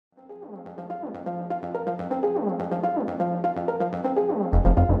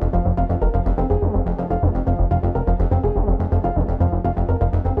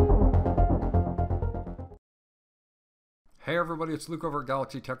Hey everybody, it's Luke over at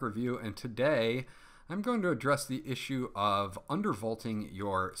Galaxy Tech Review, and today I'm going to address the issue of undervolting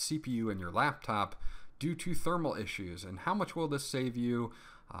your CPU and your laptop due to thermal issues, and how much will this save you,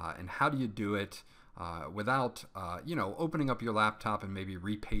 and how do you do it without opening up your laptop and maybe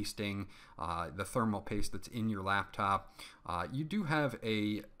repasting the thermal paste that's in your laptop. You do have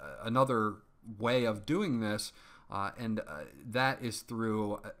another way of doing this, and that is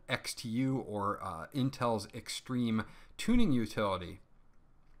through XTU or Intel's Extreme Tuning Utility.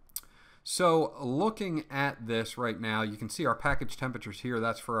 So looking at this right now, you can see our package temperatures here.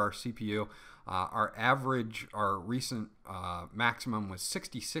 That's for our CPU. Our recent maximum was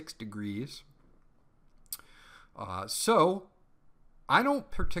 66 degrees. So I don't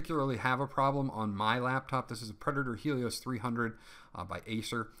particularly have a problem on my laptop. This is a Predator Helios 300 by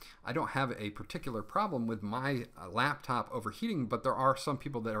Acer. I don't have a particular problem with my laptop overheating, but there are some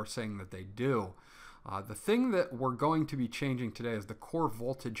people that are saying that they do. The thing that we're going to be changing today is the core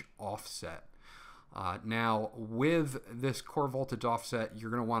voltage offset. Now, with this core voltage offset, you're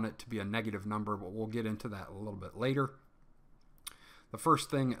going to want it to be a negative number, but we'll get into that a little bit later. The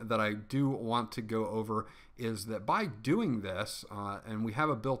first thing that I do want to go over is that by doing this, and we have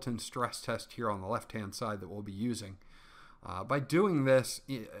a built-in stress test here on the left-hand side that we'll be using, by doing this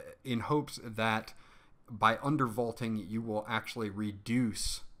in hopes that by undervolting you will actually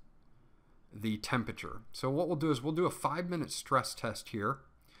reduce the temperature. So what we'll do is we'll do a 5-minute stress test here.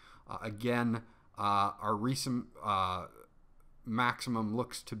 Again, our recent maximum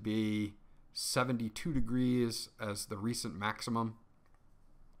looks to be 72 degrees as the recent maximum.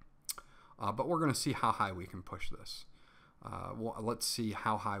 But we're going to see how high we can push this. Let's see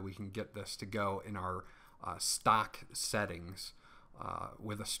how high we can get this to go in our stock settings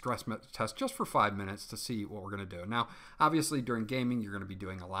with a stress test just for 5 minutes to see what we're going to do. Now, obviously during gaming, you're going to be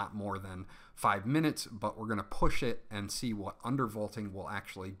doing a lot more than 5 minutes, but we're going to push it and see what undervolting will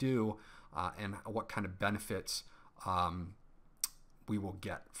actually do and what kind of benefits we will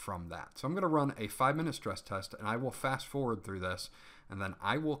get from that. So I'm going to run a 5-minute stress test, and I will fast forward through this, and then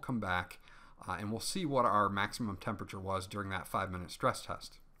I will come back and we'll see what our maximum temperature was during that 5-minute stress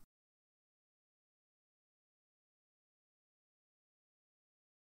test.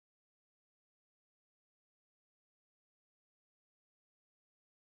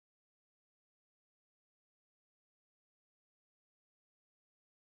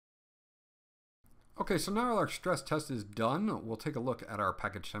 Okay, so now our stress test is done. We'll take a look at our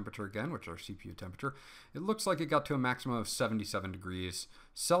package temperature again, which is our CPU temperature. It looks like it got to a maximum of 77 degrees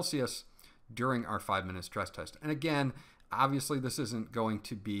Celsius during our 5-minute stress test. And again, obviously this isn't going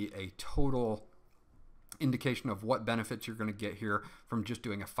to be a total indication of what benefits you're going to get here from just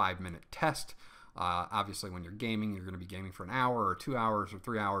doing a 5-minute test. Obviously when you're gaming, you're going to be gaming for an hour or 2 hours or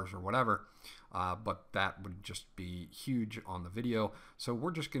 3 hours or whatever, but that would just be huge on the video. So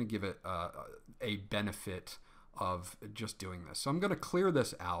we're just going to give it a benefit of just doing this. So I'm going to clear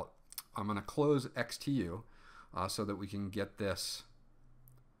this out. I'm going to close XTU so that we can get this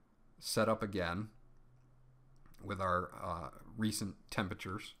set up again with our recent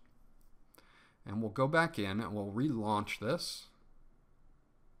temperatures. And we'll go back in and we'll relaunch this.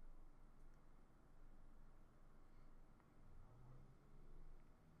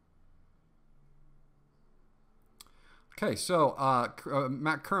 Okay, so current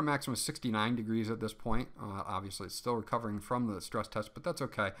maximum is 69 degrees at this point. Obviously, it's still recovering from the stress test, but that's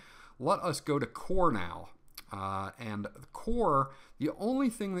okay. Let us go to core now. And core, the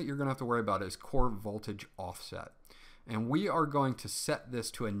only thing that you're going to have to worry about is core voltage offset. And we are going to set this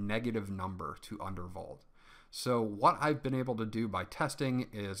to a negative number to undervolt. So what I've been able to do by testing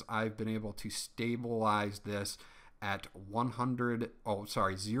is I've been able to stabilize this at 0.110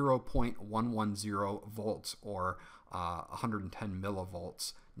 volts, or 110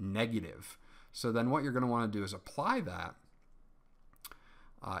 millivolts negative. So then what you're going to want to do is apply that.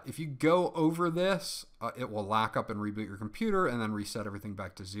 If you go over this, it will lock up and reboot your computer and then reset everything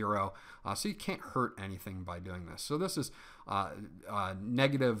back to 0. So you can't hurt anything by doing this. So this is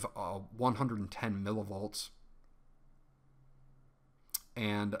negative 110 millivolts.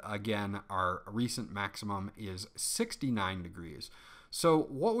 And again, our recent maximum is 69 degrees. So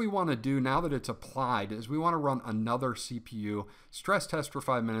what we want to do now that it's applied is we want to run another CPU stress test for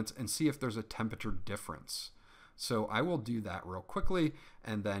 5 minutes and see if there's a temperature difference. So I will do that real quickly,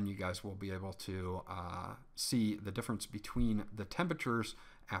 and then you guys will be able to see the difference between the temperatures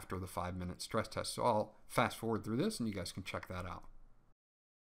after the 5-minute stress test. So I'll fast forward through this and you guys can check that out.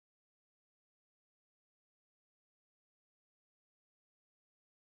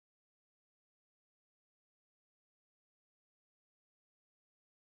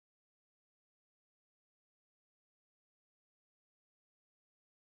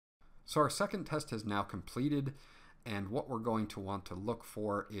 So our second test has now completed, and what we're going to want to look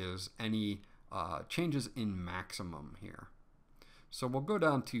for is any changes in maximum here. So we'll go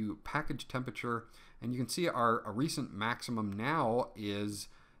down to package temperature, and you can see our recent maximum now is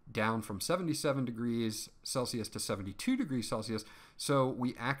down from 77 degrees Celsius to 72 degrees Celsius. So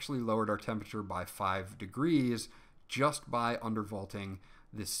we actually lowered our temperature by 5 degrees just by undervolting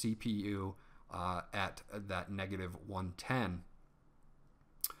this CPU at that negative 110.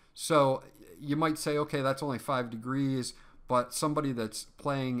 So you might say, okay, that's only 5 degrees, but somebody that's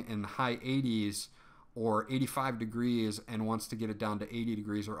playing in the high 80s or 85 degrees and wants to get it down to 80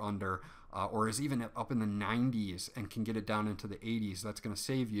 degrees or under, or is even up in the 90s and can get it down into the 80s, that's going to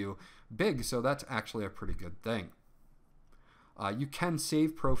save you big. So that's actually a pretty good thing. You can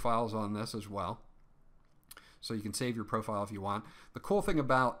save profiles on this as well. So you can save your profile if you want. The cool thing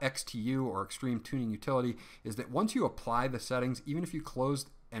about XTU, or Extreme Tuning Utility, is that once you apply the settings, even if you close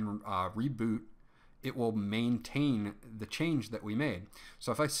and reboot, it will maintain the change that we made.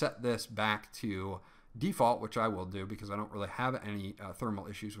 So if I set this back to default, which I will do because I don't really have any thermal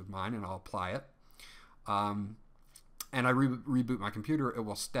issues with mine, and I'll apply it, and I reboot my computer, it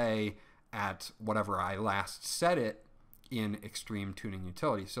will stay at whatever I last set it in Extreme Tuning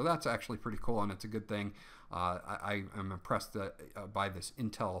Utility. So that's actually pretty cool, and it's a good thing. I am impressed by this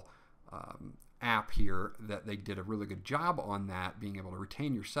Intel app here, that they did a really good job on that, being able to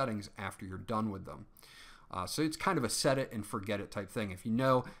retain your settings after you're done with them. So it's kind of a set it and forget it type thing. If you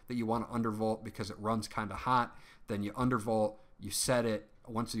know that you want to undervolt because it runs kind of hot, then you undervolt, you set it.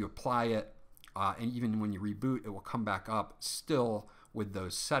 Once you apply it, and even when you reboot, it will come back up still with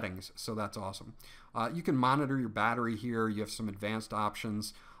those settings. So that's awesome. You can monitor your battery here. You have some advanced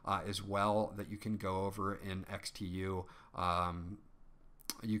options as well that you can go over in XTU.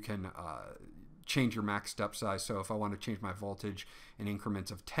 You can change your max step size. So if I want to change my voltage in increments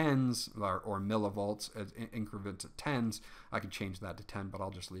of tens, or millivolts in increments of tens, I can change that to 10, but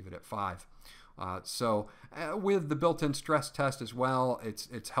I'll just leave it at 5. So with the built-in stress test as well,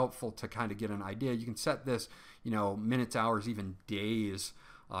 it's helpful to kind of get an idea. You can set this, minutes, hours, even days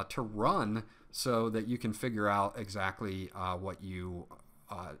to run, so that you can figure out exactly what you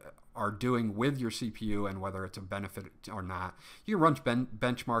are doing with your CPU and whether it's a benefit or not. You can run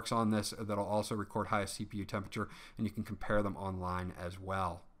benchmarks on this that'll also record highest CPU temperature, and you can compare them online as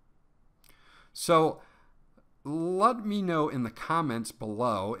well. So let me know in the comments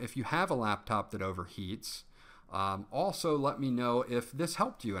below if you have a laptop that overheats. Also, let me know if this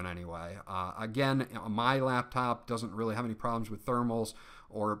helped you in any way. Again, my laptop doesn't really have any problems with thermals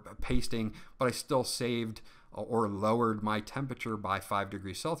or pasting, but I still saved or lowered my temperature by 5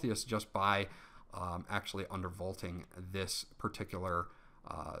 degrees Celsius just by actually undervolting this particular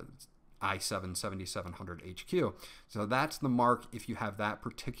i7 7700 HQ. So that's the mark if you have that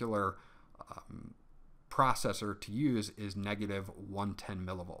particular processor to use, is negative 110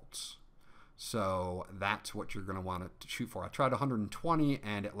 millivolts. So that's what you're going to want to shoot for. I tried 120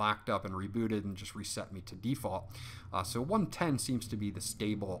 and it locked up and rebooted and just reset me to default. So 110 seems to be the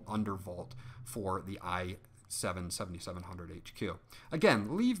stable undervolt for the i7 7700 HQ.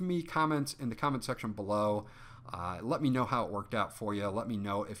 Again, leave me comments in the comment section below. Let me know how it worked out for you. Let me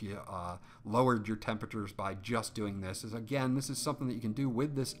know if you lowered your temperatures by just doing this. Again, this is something that you can do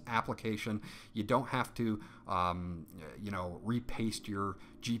with this application. You don't have to, repaste your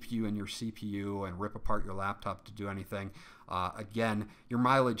GPU and your CPU and rip apart your laptop to do anything. Again, your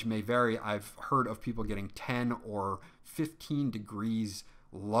mileage may vary. I've heard of people getting 10 or 15 degrees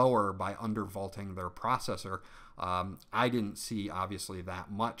lower by undervolting their processor. I didn't see obviously that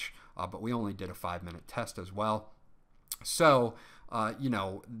much, but we only did a 5-minute test as well. So,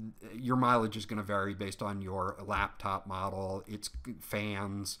 your mileage is going to vary based on your laptop model, its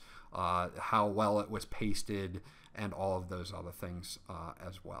fans, how well it was pasted, and all of those other things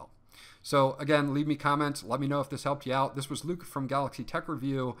as well. So again, leave me comments. Let me know if this helped you out. This was Luke from Galaxy Tech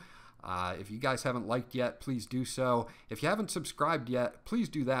Review. If you guys haven't liked yet, please do so. If you haven't subscribed yet, please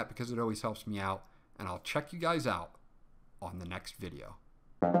do that because it always helps me out. And I'll check you guys out on the next video.